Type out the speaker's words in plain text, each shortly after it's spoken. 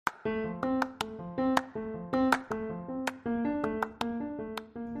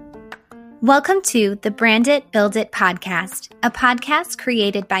Welcome to the Brand It, Build It podcast, a podcast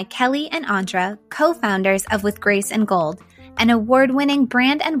created by Kelly and Andra, co-founders of With Grace and Gold, an award-winning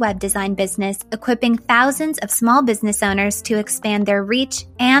brand and web design business equipping thousands of small business owners to expand their reach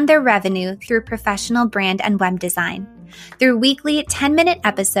and their revenue through professional brand and web design. Through weekly 10-minute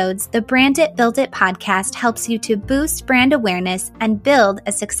episodes, the Brand It, Build It podcast helps you to boost brand awareness and build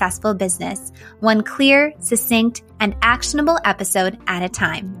a successful business, one clear, succinct, and actionable episode at a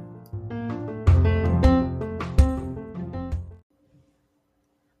time.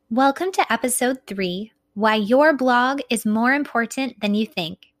 Welcome to episode 3, Why Your Blog is More Important Than You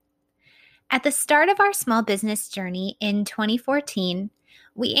Think. At the start of our small business journey in 2014,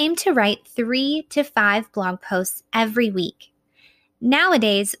 we aimed to write 3 to 5 blog posts every week.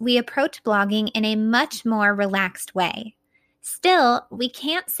 Nowadays, we approach blogging in a much more relaxed way. Still, we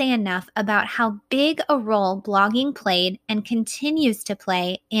can't say enough about how big a role blogging played and continues to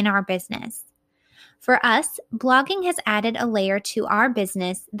play in our business. For us, blogging has added a layer to our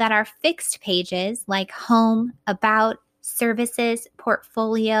business that our fixed pages like home, about, services,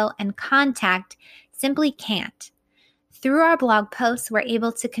 portfolio, and contact simply can't. Through our blog posts, we're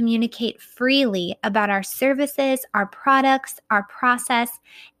able to communicate freely about our services, our products, our process,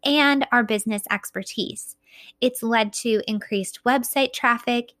 and our business expertise. It's led to increased website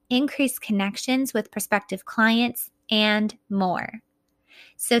traffic, increased connections with prospective clients, and more.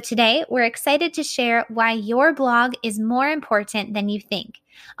 So today, we're excited to share why your blog is more important than you think,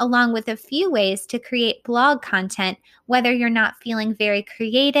 along with a few ways to create blog content, whether you're not feeling very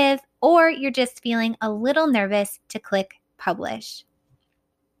creative or you're just feeling a little nervous to click publish.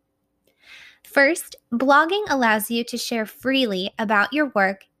 First, blogging allows you to share freely about your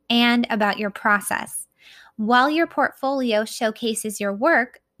work and about your process. While your portfolio showcases your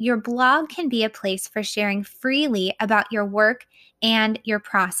work, your blog can be a place for sharing freely about your work and your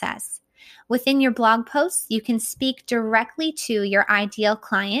process. Within your blog posts, you can speak directly to your ideal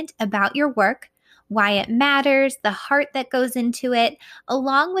client about your work, why it matters, the heart that goes into it,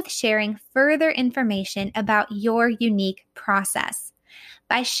 along with sharing further information about your unique process.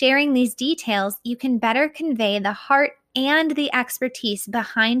 By sharing these details, you can better convey the heart and the expertise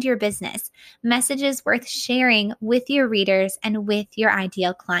behind your business, messages worth sharing with your readers and with your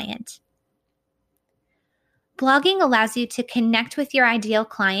ideal client. Blogging allows you to connect with your ideal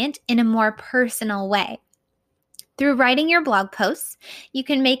client in a more personal way. Through writing your blog posts, you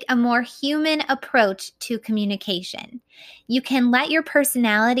can make a more human approach to communication. You can let your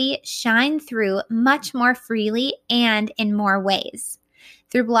personality shine through much more freely and in more ways.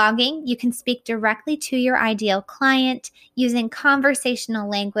 Through blogging, you can speak directly to your ideal client using conversational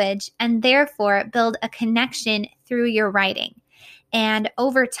language and therefore build a connection through your writing. And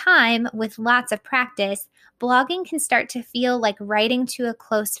over time, with lots of practice, blogging can start to feel like writing to a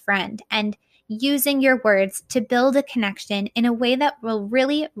close friend and using your words to build a connection in a way that will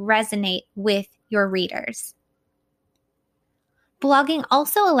really resonate with your readers. Blogging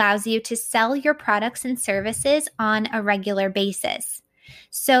also allows you to sell your products and services on a regular basis.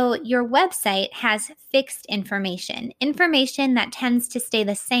 So your website has fixed information that tends to stay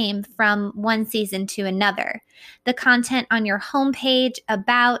the same from one season to another. The content on your homepage,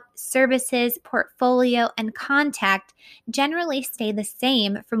 about, services, portfolio, and contact generally stay the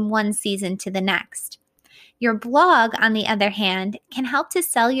same from one season to the next. Your blog, on the other hand, can help to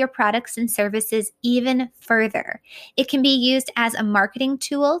sell your products and services even further. It can be used as a marketing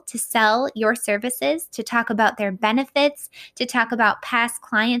tool to sell your services, to talk about their benefits, to talk about past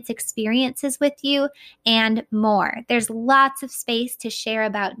clients' experiences with you, and more. There's lots of space to share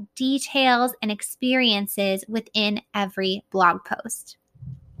about details and experiences within every blog post.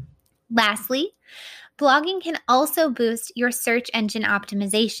 Lastly, blogging can also boost your search engine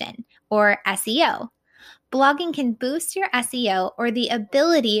optimization, or SEO. Blogging can boost your SEO, or the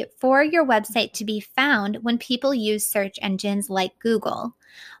ability for your website to be found when people use search engines like Google.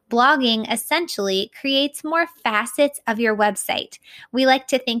 Blogging essentially creates more facets of your website. We like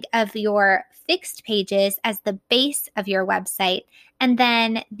to think of your fixed pages as the base of your website, and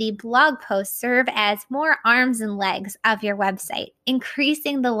then the blog posts serve as more arms and legs of your website,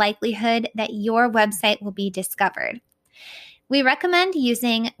 increasing the likelihood that your website will be discovered. We recommend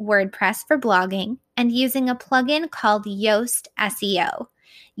using WordPress for blogging and using a plugin called Yoast SEO.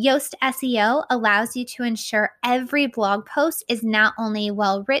 Yoast SEO allows you to ensure every blog post is not only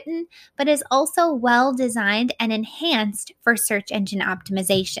well written, but is also well designed and enhanced for search engine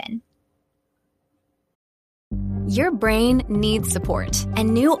optimization. Your brain needs support,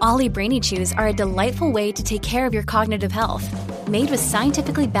 and new Ollie Brainy Chews are a delightful way to take care of your cognitive health. Made with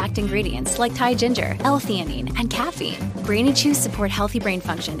scientifically backed ingredients like Thai ginger, L-theanine, and caffeine, Brainy Chews support healthy brain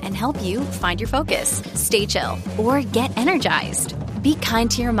function and help you find your focus, stay chill, or get energized. Be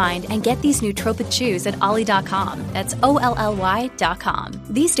kind to your mind and get these nootropic chews at ollie.com. That's OLLY.com.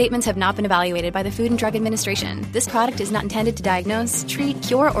 These statements have not been evaluated by the Food and Drug Administration. This product is not intended to diagnose, treat,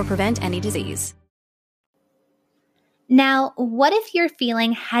 cure, or prevent any disease. Now, what if you're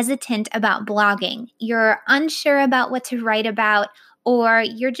feeling hesitant about blogging? You're unsure about what to write about, or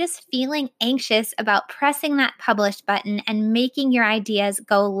you're just feeling anxious about pressing that publish button and making your ideas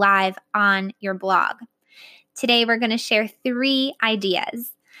go live on your blog. Today, we're going to share 3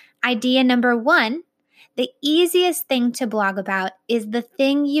 ideas. Idea number 1, the easiest thing to blog about is the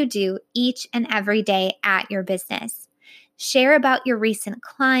thing you do each and every day at your business. Share about your recent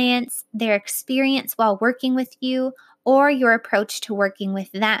clients, their experience while working with you, or your approach to working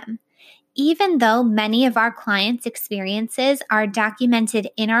with them. Even though many of our clients' experiences are documented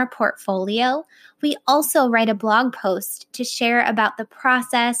in our portfolio, we also write a blog post to share about the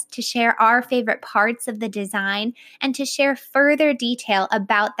process, to share our favorite parts of the design, and to share further detail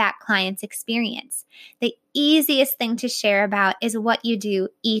about that client's experience. The easiest thing to share about is what you do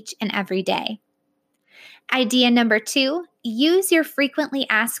each and every day. Idea number 2, use your frequently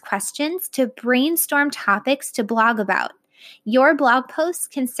asked questions to brainstorm topics to blog about. Your blog posts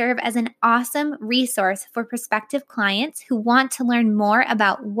can serve as an awesome resource for prospective clients who want to learn more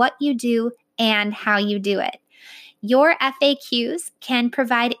about what you do and how you do it. Your FAQs can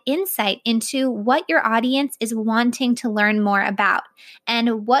provide insight into what your audience is wanting to learn more about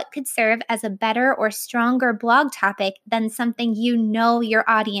and what could serve as a better or stronger blog topic than something you know your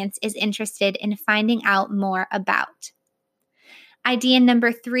audience is interested in finding out more about. Idea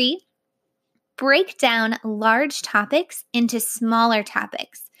number 3, break down large topics into smaller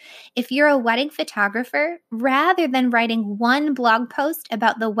topics. If you're a wedding photographer, rather than writing one blog post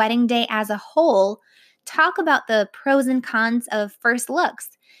about the wedding day as a whole, talk about the pros and cons of first looks.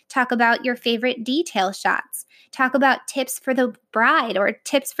 Talk about your favorite detail shots. Talk about tips for the bride or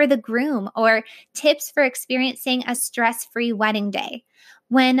tips for the groom or tips for experiencing a stress-free wedding day.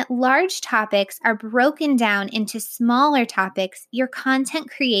 When large topics are broken down into smaller topics, your content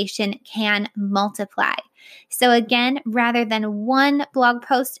creation can multiply. So again, rather than one blog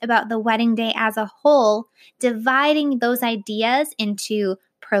post about the wedding day as a whole, dividing those ideas into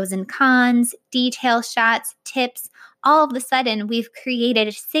pros and cons, detail shots, tips, all of a sudden we've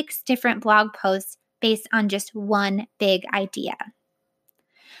created 6 different blog posts based on just one big idea.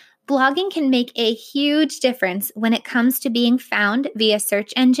 Blogging can make a huge difference when it comes to being found via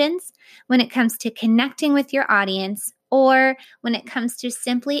search engines, when it comes to connecting with your audience, or when it comes to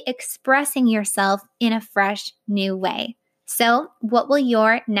simply expressing yourself in a fresh, new way. So, what will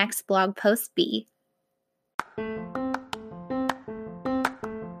your next blog post be?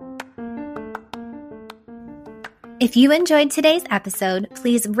 If you enjoyed today's episode,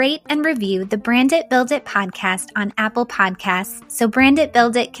 please rate and review the Brand It, Build It podcast on Apple Podcasts so Brand It,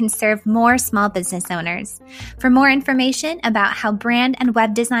 Build It can serve more small business owners. For more information about how brand and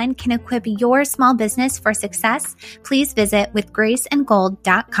web design can equip your small business for success, please visit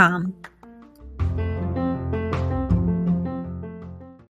withgraceandgold.com.